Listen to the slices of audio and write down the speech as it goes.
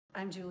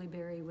I'm Julie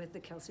Berry with the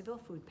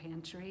Kelseyville Food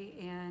Pantry,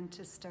 and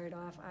to start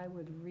off, I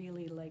would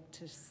really like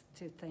to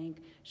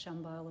thank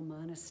Shambhala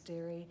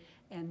Monastery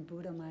and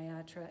Buddha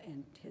Maitreya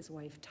and his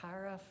wife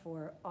Tara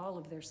for all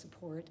of their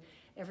support.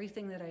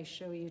 Everything that I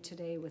show you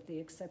today, with the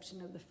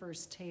exception of the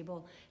first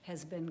table,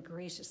 has been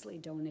graciously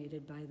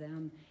donated by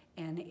them,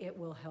 and it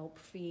will help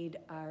feed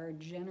our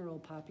general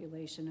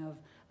population of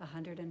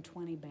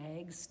 120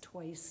 bags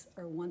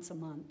once a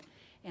month.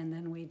 And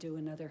then we do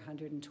another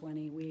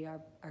 120.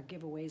 Our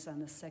giveaways on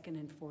the second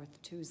and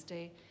fourth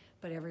Tuesday,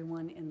 but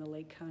everyone in the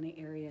Lake County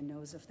area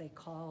knows if they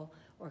call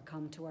or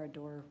come to our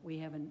door. We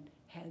haven't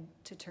had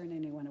to turn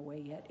anyone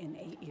away yet in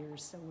 8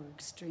 years, so we're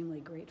extremely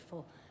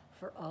grateful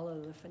for all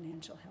of the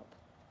financial help.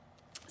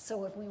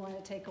 So if we want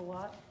to take a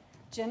walk,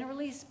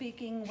 generally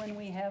speaking, when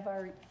we have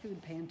our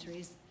food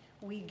pantries,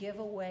 we give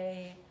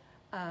away,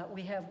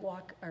 we have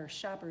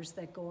shoppers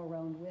that go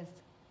around with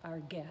our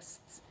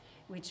guests.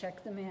 We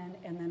check them in,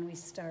 and then we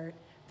start.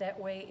 That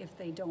way, if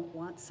they don't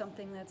want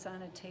something that's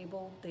on a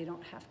table, they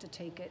don't have to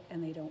take it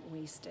and they don't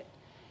waste it.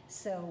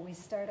 So we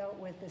start out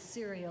with the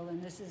cereal,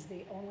 and this is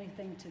the only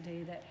thing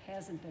today that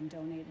hasn't been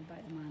donated by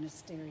the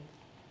monastery.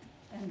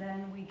 And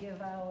then we give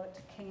out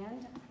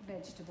canned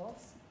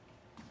vegetables.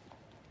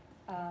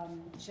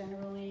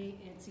 Generally,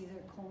 it's either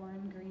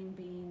corn, green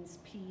beans,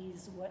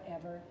 peas,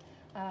 whatever.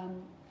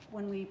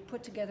 When we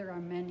put together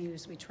our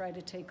menus, we try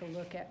to take a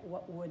look at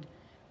what would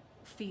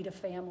feed a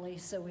family,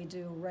 so we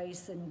do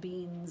rice and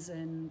beans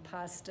and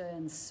pasta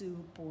and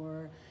soup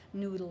or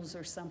noodles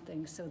or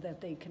something, so that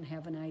they can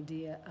have an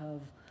idea of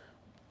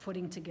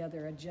putting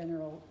together a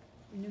general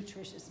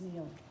nutritious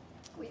meal.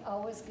 We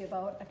always give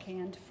out a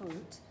canned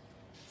fruit,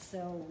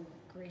 so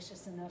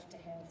gracious enough to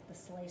have the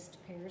sliced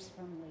pears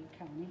from Lake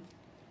County.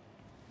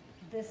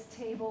 This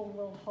table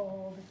will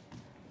hold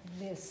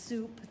the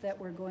soup that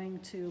we're going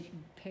to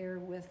pair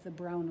with the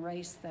brown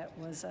rice that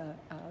was a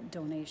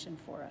donation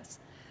for us.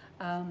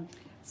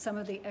 Some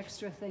of the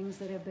extra things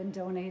that have been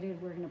donated,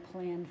 we're going to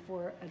plan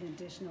for an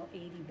additional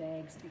 80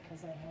 bags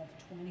because I have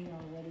 20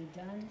 already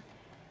done.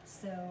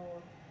 So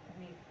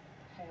we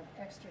have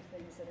extra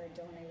things that are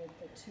donated.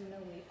 The tuna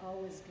we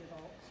always give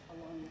out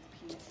along with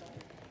peanut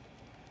butter.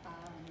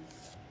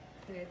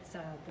 It's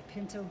the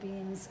pinto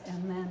beans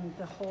and then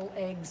the whole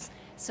eggs.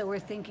 So we're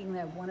thinking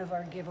that one of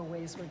our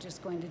giveaways, we're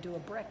just going to do a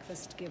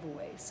breakfast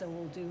giveaway. So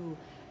we'll do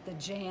the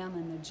jam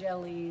and the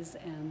jellies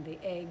and the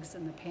eggs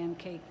and the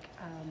pancakes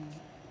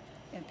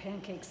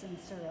and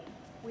syrup.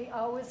 We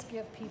always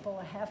give people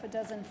a half a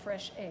dozen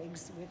fresh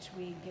eggs, which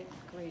we get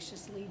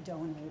graciously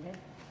donated.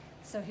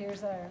 So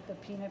here's the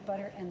peanut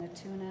butter and the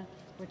tuna.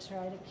 We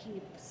try to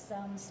keep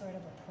some sort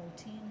of a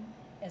protein,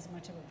 as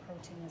much of a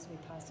protein as we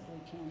possibly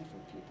can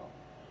for people.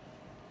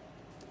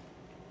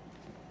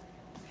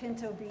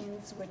 Pinto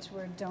beans, which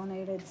were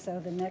donated, so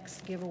the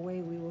next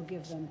giveaway we will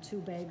give them 2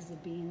 bags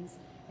of beans.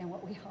 And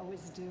what we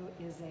always do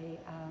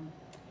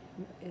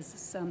is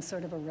some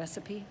sort of a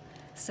recipe,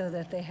 so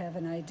that they have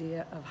an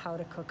idea of how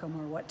to cook them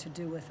or what to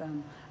do with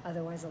them.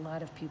 Otherwise, a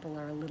lot of people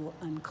are a little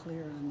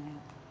unclear on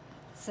that.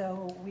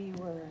 So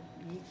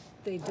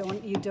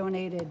you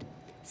donated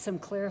some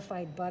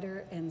clarified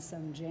butter and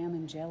some jam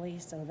and jelly,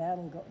 so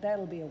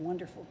that'll be a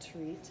wonderful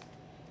treat.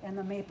 And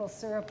the maple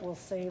syrup we'll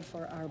save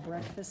for our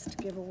breakfast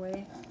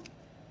giveaway.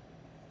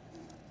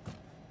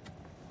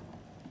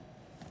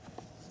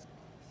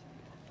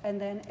 And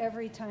then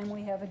every time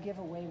we have a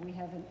giveaway, we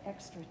have an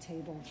extra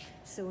table.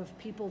 So if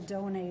people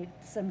donate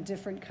some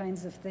different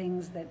kinds of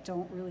things that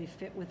don't really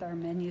fit with our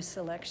menu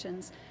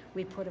selections,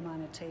 we put them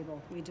on a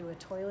table. We do a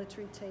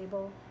toiletry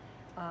table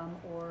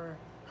or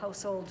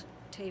household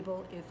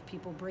table if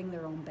people bring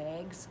their own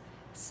bags.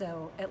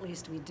 So at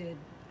least we did,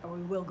 or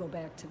we will go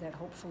back to that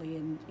hopefully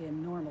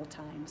in normal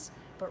times.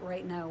 But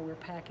right now we're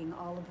packing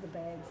all of the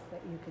bags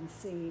that you can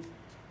see,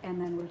 and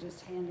then we're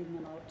just handing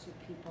them out to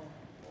people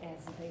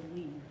as they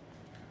leave.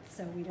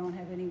 So we don't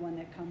have anyone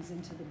that comes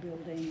into the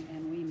building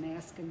and we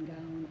mask and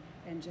gown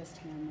and just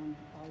hand them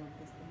all of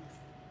the things.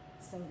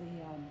 So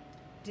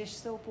the dish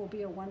soap will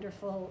be a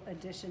wonderful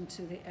addition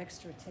to the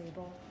extra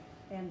table.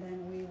 And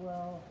then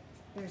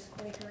there's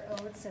Quaker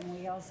Oats, and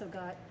we also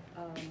got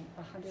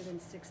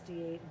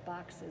 168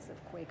 boxes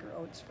of Quaker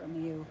Oats from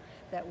you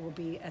that will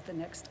be at the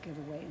next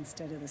giveaway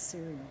instead of the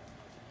cereal.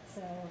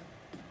 So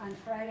on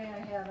Friday, I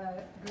have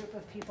a group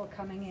of people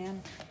coming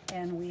in,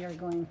 and we are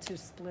going to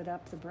split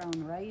up the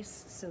brown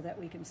rice so that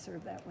we can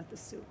serve that with the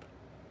soup.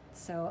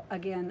 So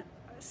again,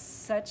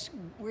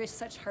 we're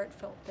such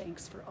heartfelt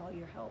thanks for all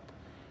your help.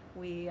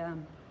 We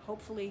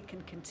hopefully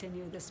can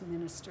continue this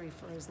ministry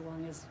for as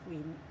long as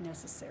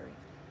necessary.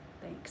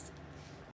 Thanks.